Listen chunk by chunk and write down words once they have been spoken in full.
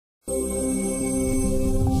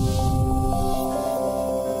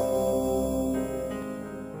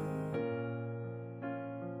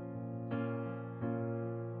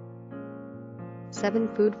7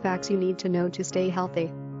 food facts you need to know to stay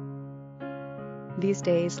healthy. These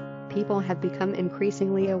days, people have become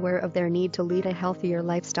increasingly aware of their need to lead a healthier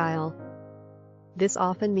lifestyle. This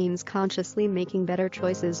often means consciously making better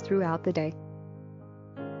choices throughout the day.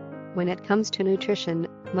 When it comes to nutrition,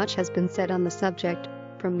 much has been said on the subject,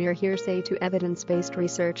 from mere hearsay to evidence-based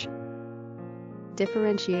research.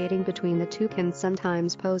 Differentiating between the two can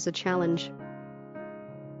sometimes pose a challenge.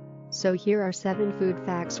 So here are 7 food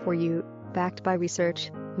facts for you, backed by research,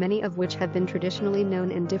 many of which have been traditionally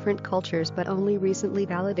known in different cultures but only recently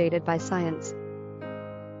validated by science.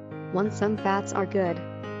 1. Some fats are good.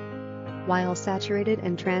 While saturated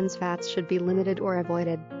and trans fats should be limited or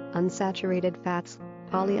avoided, unsaturated fats,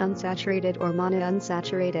 polyunsaturated or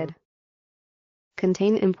monounsaturated,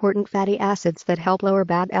 contain important fatty acids that help lower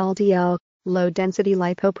bad LDL, low-density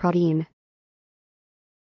lipoprotein,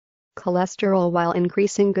 cholesterol while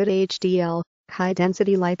increasing good HDL,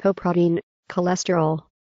 high-density lipoprotein, cholesterol.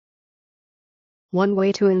 One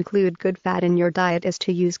way to include good fat in your diet is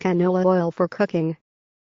to use canola oil for cooking.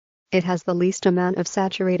 It has the least amount of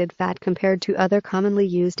saturated fat compared to other commonly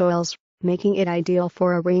used oils, making it ideal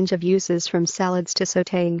for a range of uses from salads to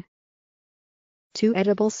sautéing. 2.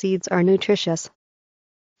 Edible seeds are nutritious.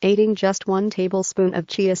 Eating just 1 tablespoon of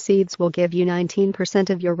chia seeds will give you 19%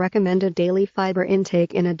 of your recommended daily fiber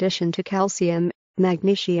intake in addition to calcium,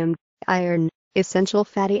 magnesium, iron, essential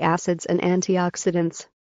fatty acids and antioxidants.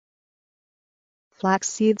 Flax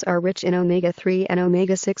seeds are rich in omega-3 and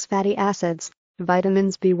omega-6 fatty acids,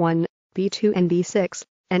 vitamins B1, B2 and B6,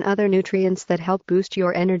 and other nutrients that help boost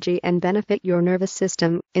your energy and benefit your nervous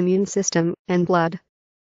system, immune system, and blood.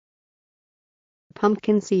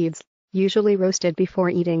 Pumpkin seeds, usually roasted before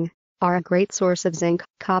eating, are a great source of zinc,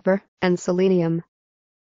 copper, and selenium.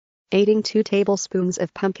 Eating 2 tablespoons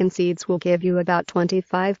of pumpkin seeds will give you about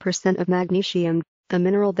 25% of magnesium, a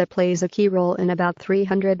mineral that plays a key role in about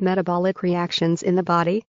 300 metabolic reactions in the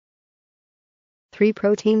body. 3.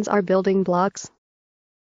 Proteins are building blocks.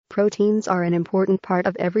 Proteins are an important part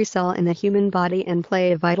of every cell in the human body and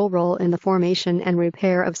play a vital role in the formation and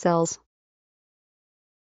repair of cells.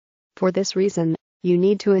 For this reason, you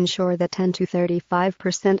need to ensure that 10 to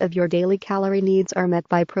 35% of your daily calorie needs are met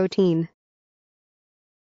by protein.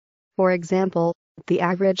 For example, the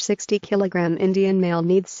average 60 kilogram Indian male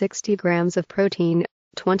needs 60 grams of protein,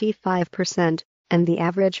 25%, and the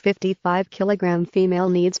average 55 kilogram female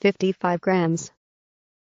needs 55 grams.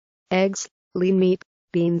 Eggs, lean meat,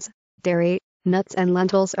 beans, dairy, nuts and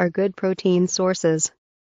lentils are good protein sources.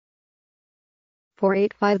 4.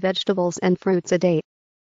 Eat 5 vegetables and fruits a day.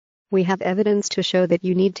 We have evidence to show that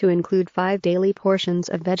you need to include 5 daily portions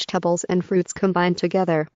of vegetables and fruits combined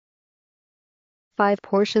together. 5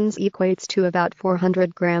 portions equates to about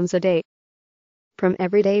 400 grams a day. From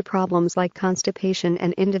everyday problems like constipation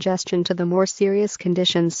and indigestion to the more serious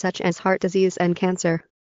conditions such as heart disease and cancer,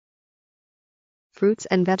 fruits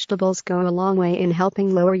and vegetables go a long way in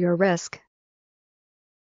helping lower your risk.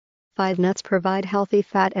 5 nuts provide healthy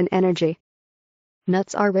fat and energy.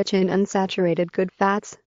 Nuts are rich in unsaturated good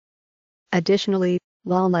fats. Additionally,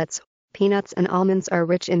 walnuts, peanuts and almonds are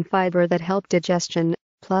rich in fiber that help digestion,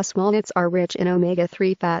 plus walnuts are rich in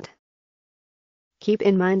omega-3 fat. Keep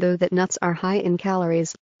in mind though that nuts are high in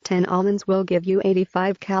calories. 10 almonds will give you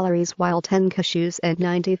 85 calories while 10 cashews add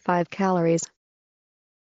 95 calories.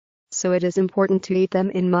 So it is important to eat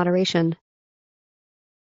them in moderation.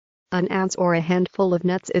 An ounce or a handful of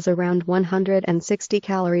nuts is around 160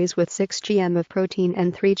 calories with 6 grams of protein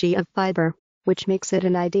and 3 grams of fiber, which makes it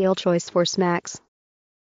an ideal choice for snacks.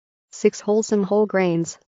 6. Wholesome whole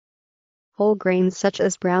grains. Whole grains such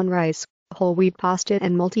as brown rice, whole wheat pasta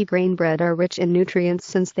and multigrain bread are rich in nutrients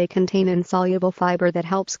since they contain insoluble fiber that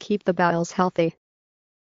helps keep the bowels healthy.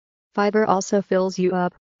 Fiber also fills you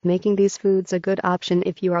up, making these foods a good option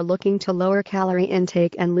if you are looking to lower calorie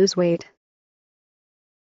intake and lose weight.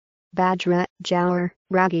 Bajra, jowar,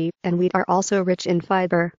 ragi, and wheat are also rich in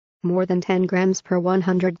fiber, more than 10 grams per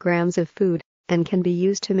 100 grams of food, and can be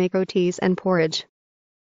used to make rotis and porridge.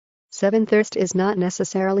 7. Thirst is not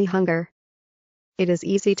necessarily hunger. It is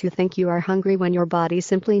easy to think you are hungry when your body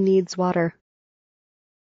simply needs water.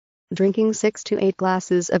 Drinking 6 to 8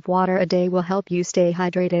 glasses of water a day will help you stay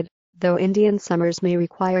hydrated, though Indian summers may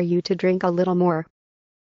require you to drink a little more.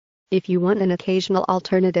 If you want an occasional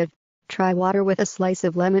alternative, try water with a slice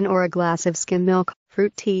of lemon or a glass of skim milk,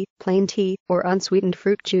 fruit tea, plain tea, or unsweetened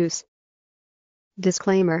fruit juice.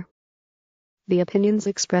 Disclaimer: the opinions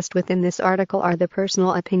expressed within this article are the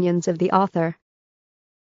personal opinions of the author.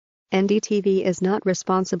 NDTV is not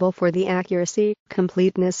responsible for the accuracy,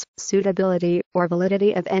 completeness, suitability, or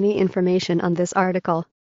validity of any information on this article.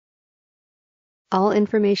 All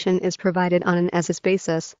information is provided on an as-is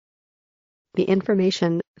basis. The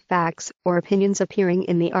information, facts, or opinions appearing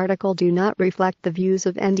in the article do not reflect the views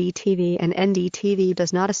of NDTV, and NDTV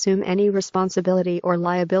does not assume any responsibility or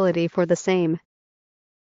liability for the same.